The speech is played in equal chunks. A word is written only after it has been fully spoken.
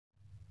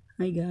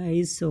Hi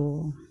guys,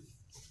 so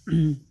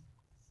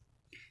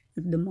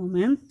at the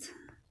moment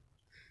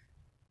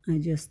I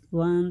just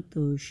want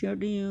to share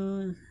to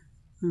you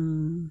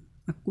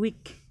a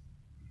quick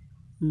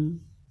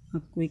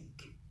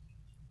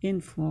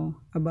info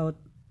about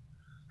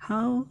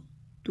how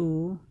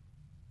to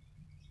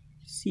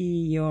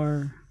see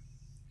your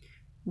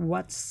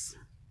what's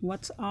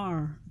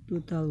our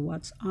total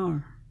what's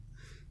our.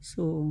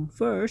 So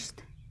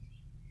first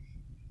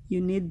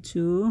you need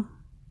to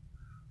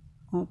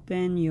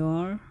open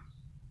your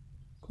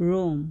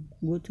Chrome,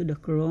 go to the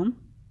Chrome,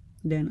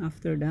 then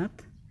after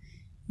that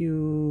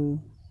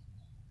you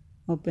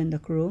open the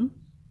Chrome,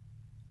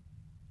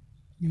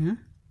 and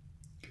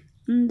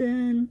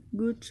then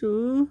go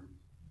to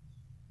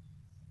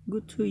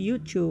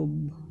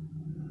YouTube.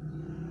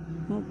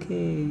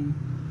 Okay,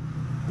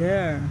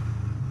 there,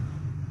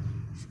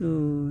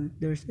 so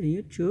there's a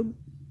YouTube,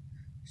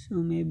 so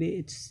maybe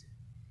it's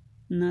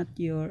not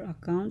your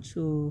account,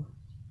 so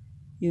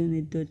you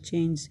need to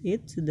change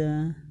it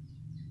to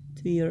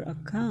your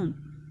account.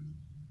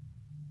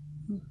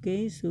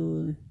 Okay,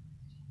 so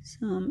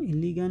some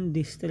illegal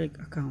district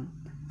account,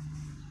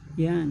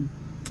 yan.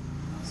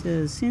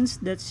 So since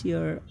that's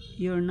you're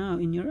now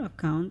in your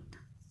account,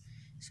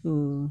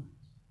 so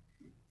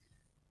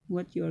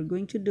what you are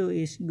going to do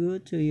is go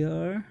to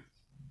your,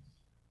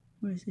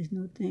 where is this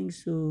no thing,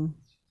 so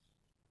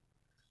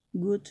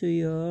go to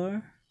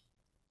your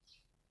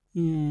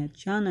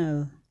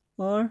channel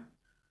or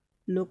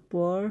look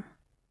for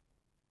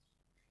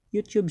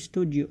YouTube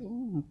Studio.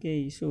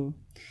 Okay, so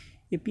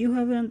if you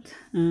haven't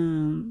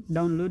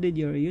downloaded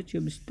your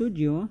YouTube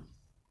Studio,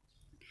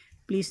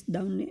 please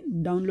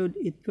download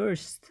it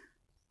first,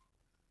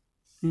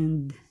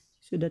 and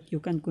so that you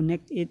can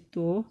connect it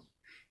to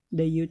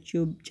the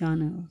YouTube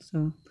channel.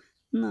 So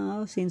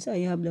now since I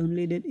have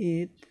downloaded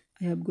it,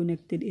 I have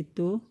connected it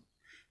to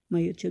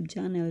my YouTube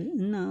channel,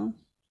 and now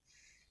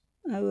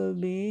I will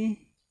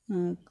be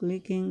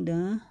clicking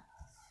the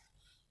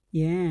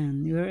we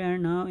are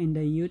now in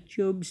the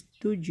YouTube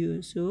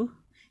Studio. So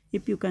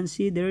if you can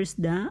see, there's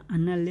the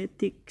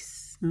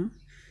analytics,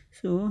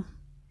 so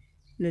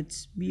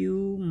let's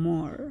view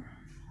more.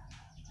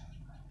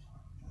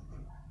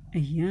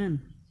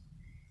 Ayan.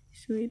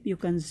 So if you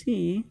can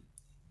see,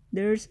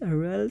 there's a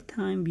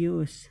real-time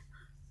views,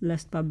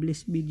 last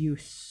published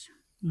videos.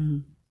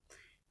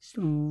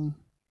 So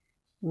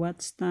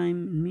watch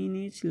time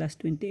minutes,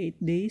 last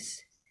 28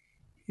 days.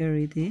 Here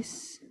it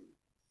is.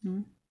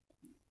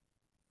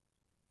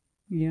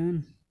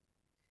 Yan.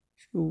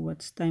 So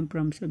watch time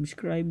from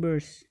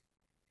subscribers.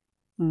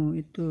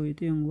 Ito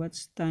yung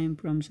watch time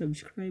from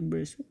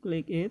subscribers. So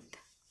click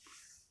it.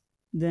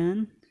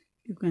 Then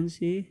you can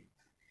see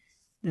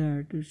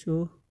there too.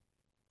 So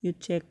you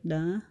check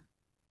the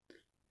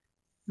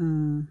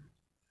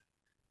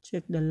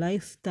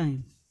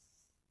lifetime.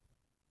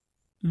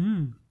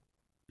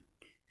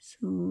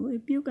 So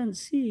if you can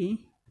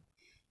see,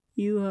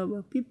 you have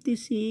a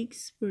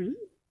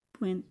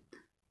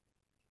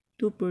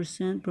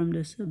 56.2% from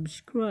the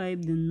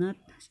subscribed, and not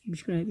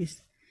subscribed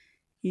is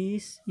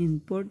in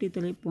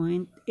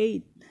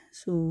 43.8.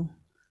 So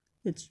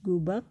let's go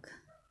back.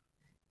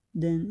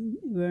 Then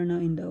we're now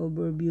in the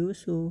overview,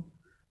 so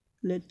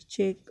let's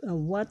check a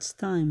watch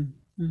time.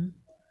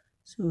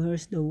 So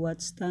here's the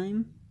watch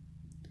time.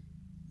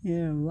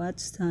 Here,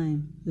 watch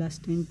time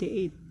last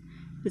 28.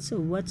 It's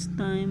a watch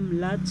time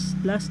last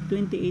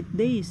 28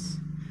 days.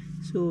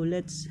 So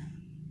let's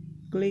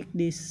click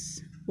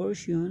this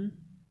portion,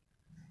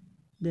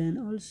 then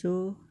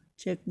also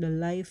check the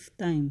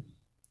lifetime.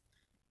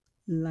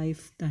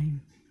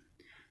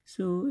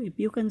 So if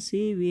you can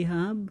see, we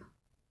have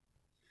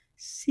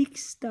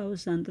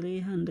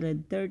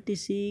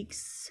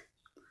 6,336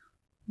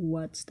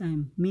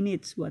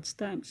 minutes watch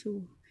time.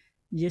 So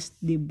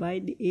just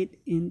divide it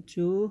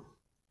into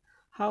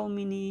how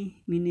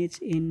many minutes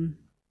in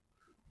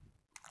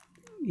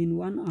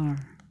 1 hour.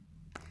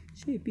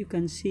 So if you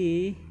can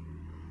see,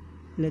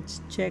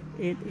 let's check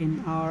it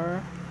in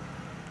our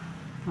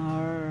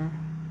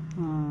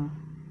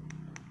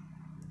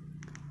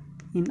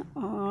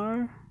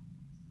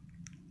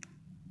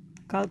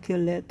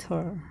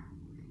calculator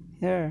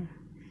here.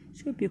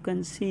 So if you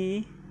can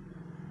see,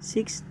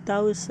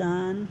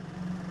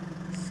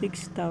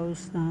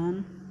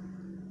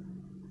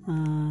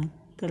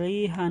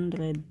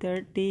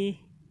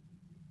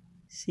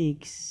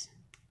 6,336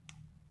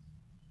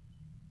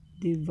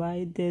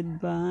 divided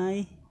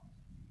by,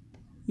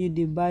 you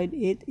divide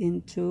it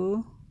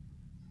into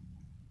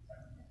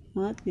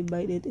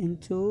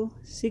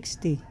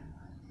 60.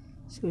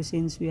 So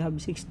since we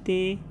have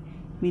 60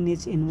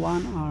 minutes in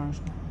 1 hour,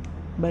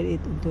 divide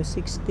it into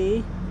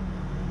 60.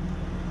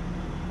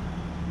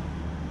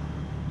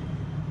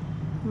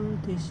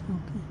 This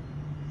okay,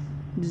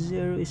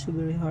 zero is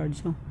very hard,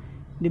 so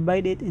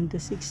divide it into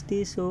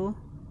 60. So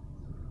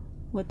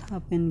what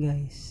happened,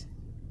 guys?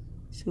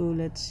 So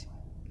let's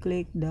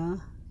click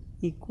the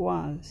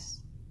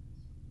equals,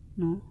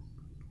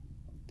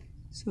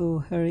 so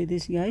here it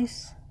is,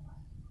 guys.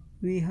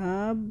 We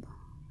have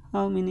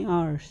how many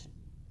hours?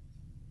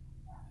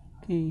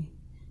 Okay,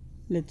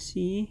 let's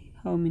see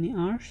how many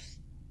hours.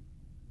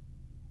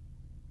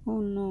 Oh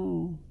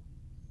no,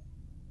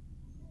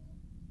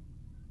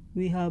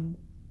 we have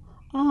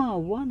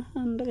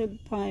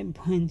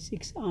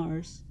 105.6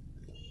 hours.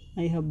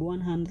 I have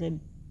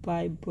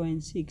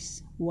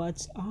 105.6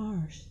 watts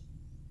hours.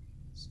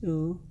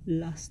 So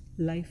last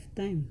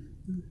lifetime,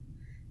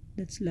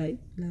 that's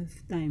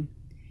lifetime.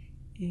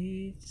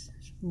 It's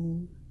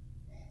so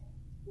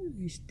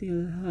we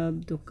still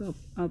have to come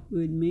up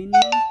with many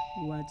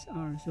watts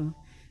hours. So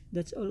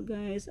that's all,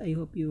 guys. I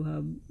hope you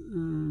have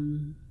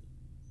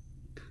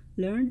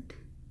learned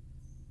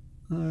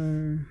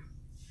or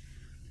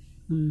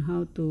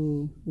how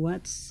to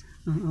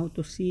how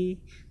to see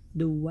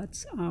the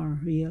watts hour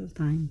real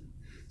time.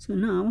 So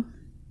now,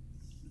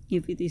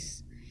 if it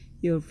is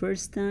your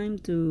first time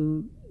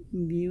to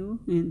view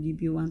and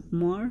if you want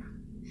more,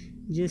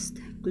 just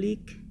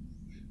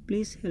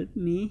please help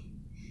me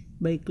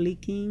by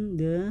clicking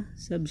the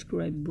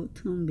subscribe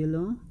button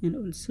below and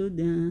also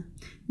the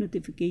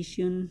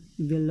notification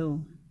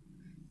below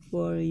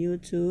for you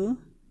to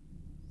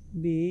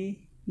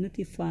be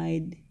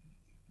notified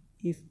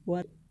if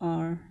what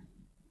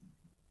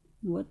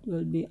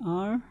will be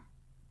our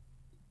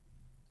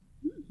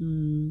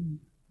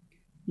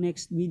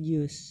next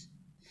videos.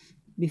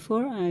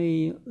 Before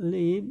I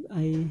leave,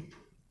 I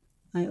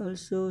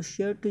also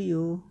share to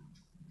you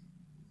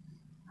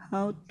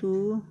how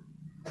to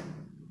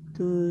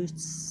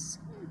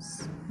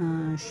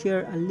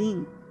share a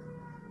link.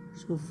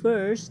 So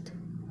first,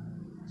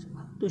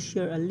 how to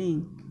share a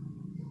link.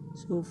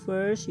 So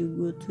first you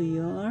go to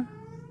your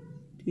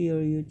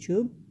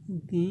YouTube.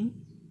 Okay,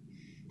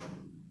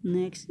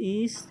 next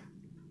is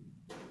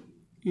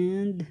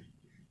and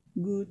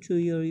go to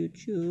your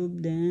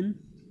YouTube. Then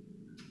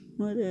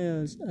what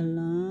else?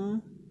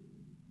 Allow.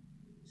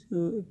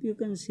 So if you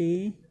can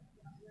see,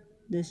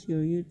 that's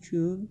your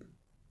YouTube.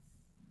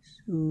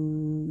 So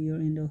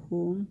you're in the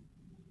home.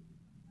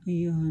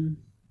 Ayan.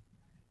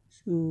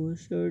 So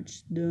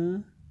search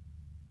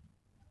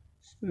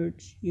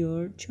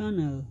your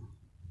channel.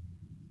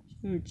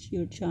 Search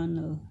your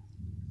channel.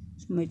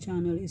 So my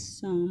channel is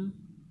some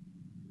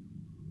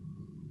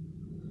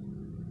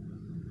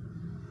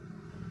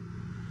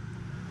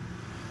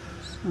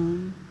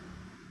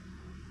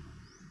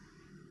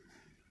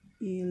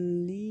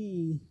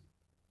Iligan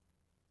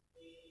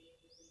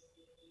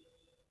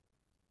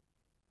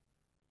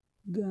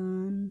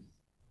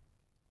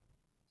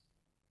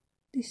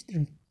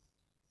District.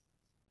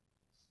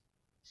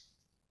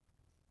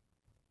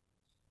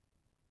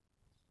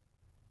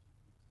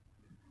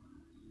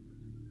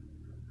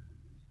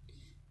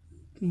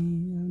 Okay,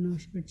 we are now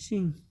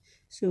searching.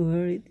 So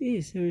here it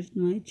is. Here's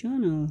my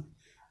channel,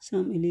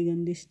 Sam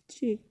Iligan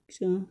District.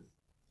 So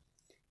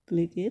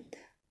click it.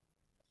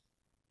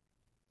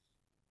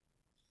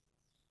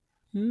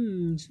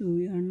 So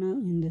we are now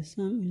in the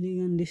Sam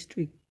Iligan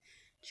District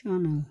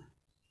channel.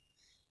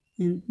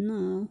 And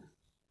now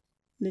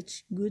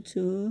let's go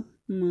to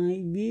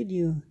my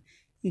video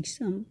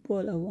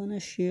example. I wanna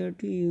share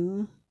to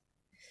you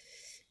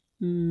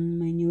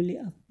my newly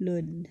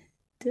uploaded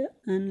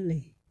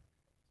only.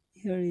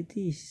 Here it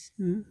is.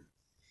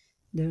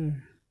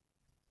 There.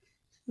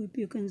 So if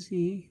you can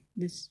see,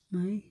 that's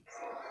my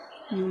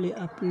newly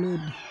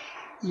upload.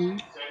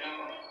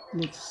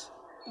 Let's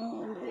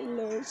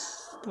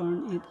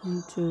turn it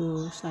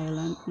into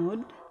silent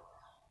mode.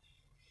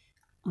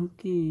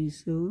 Okay,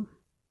 so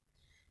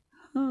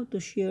how to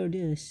share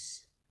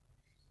this?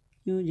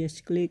 You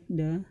just click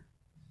the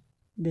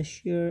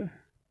share,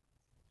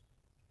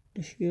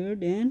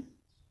 then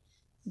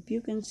if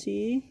you can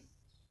see,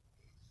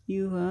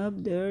 you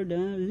have there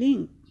the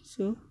link.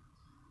 So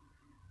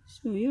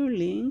your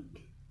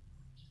link,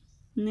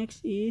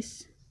 next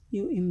is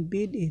you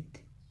embed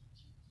it.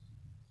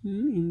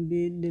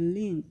 Embed the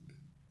link.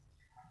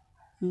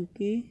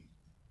 Okay,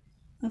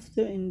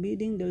 after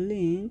embedding the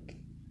link,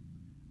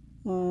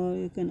 or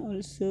you can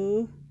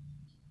also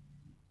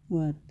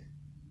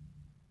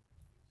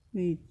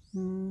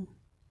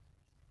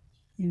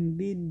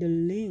embed the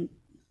link.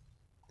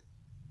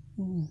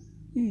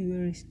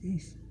 Where is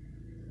this?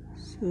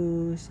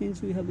 So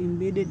since we have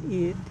embedded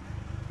it,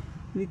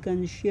 we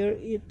can share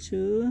it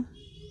to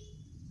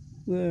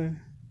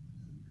where?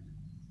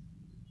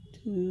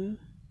 To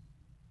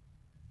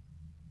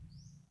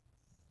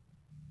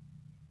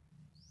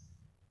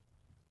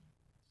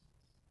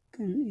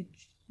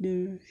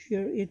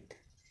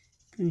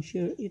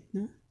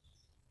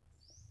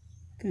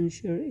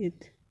share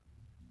it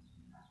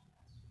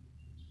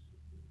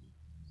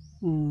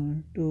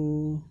or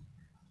to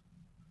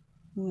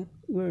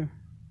where?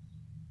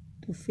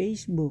 To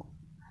Facebook.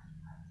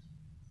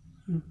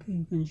 Okay,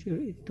 you can share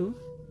it to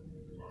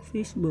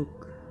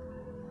Facebook.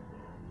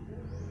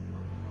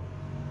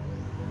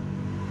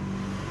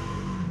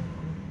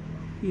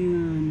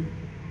 Yan.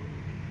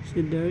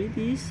 So there it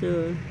is.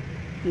 So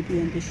if you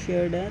want to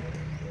share that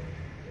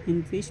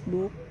in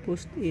Facebook,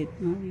 post it.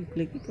 You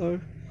click it,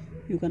 or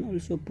you can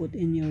also put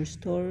in your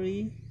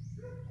story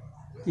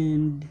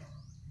and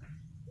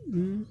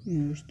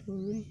your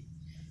story.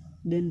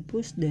 then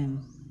post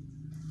them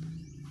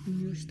in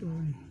your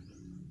story.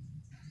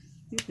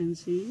 You can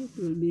see it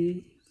will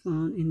be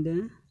found in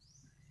the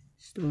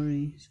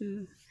story.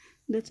 So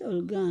that's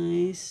all,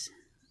 guys.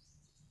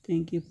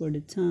 Thank you for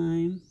the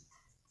time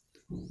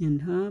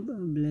and have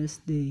a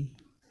blessed day.